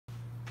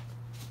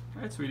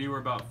All right, sweetie, we're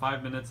about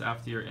 5 minutes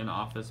after your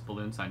in-office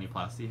balloon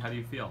sinuplasty. How do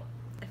you feel?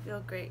 I feel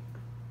great.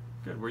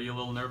 Good. Were you a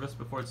little nervous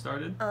before it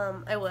started?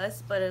 I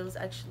was, but it was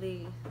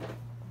actually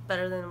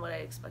better than what I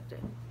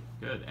expected.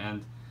 Good.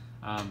 And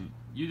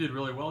you did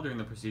really well during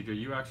the procedure.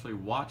 You actually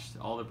watched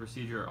all the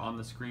procedure on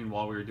the screen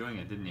while we were doing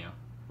it, didn't you?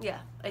 Yeah,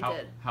 I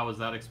did. How was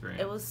that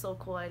experience? It was so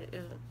cool.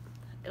 It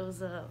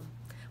was a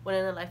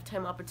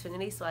one-in-a-lifetime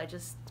opportunity, so I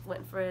just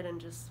went for it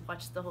and just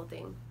watched the whole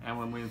thing. And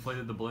when we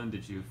inflated the balloon,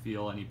 did you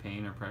feel any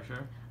pain or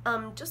pressure?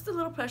 Just a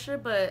little pressure,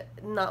 but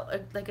not,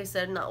 like I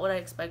said, not what I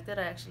expected.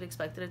 I actually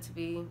expected it to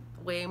be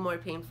way more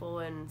painful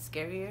and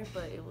scarier,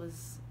 but it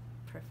was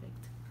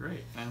perfect.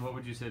 Great. And what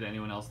would you say to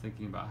anyone else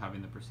thinking about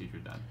having the procedure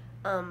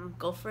done?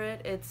 Go for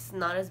it. It's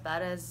not as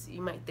bad as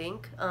you might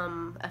think.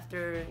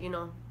 After,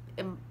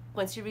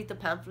 once you read the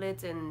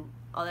pamphlets and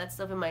all that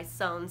stuff, it might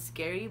sound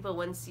scary, but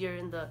once you're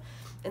in the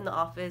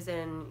office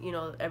and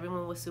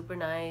everyone was super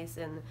nice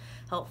and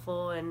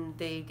helpful, and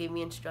they gave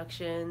me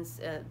instructions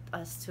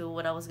as to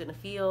what I was gonna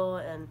feel,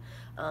 and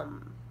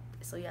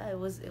so yeah, it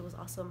was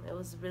awesome. It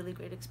was a really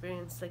great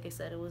experience. Like I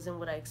said, it wasn't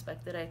what I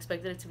expected. I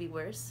expected it to be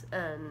worse,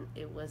 and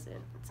it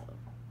wasn't. So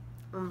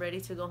I'm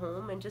ready to go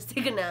home and just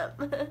take a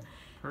nap.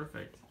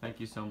 Perfect. Thank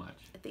you so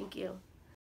much. Thank you.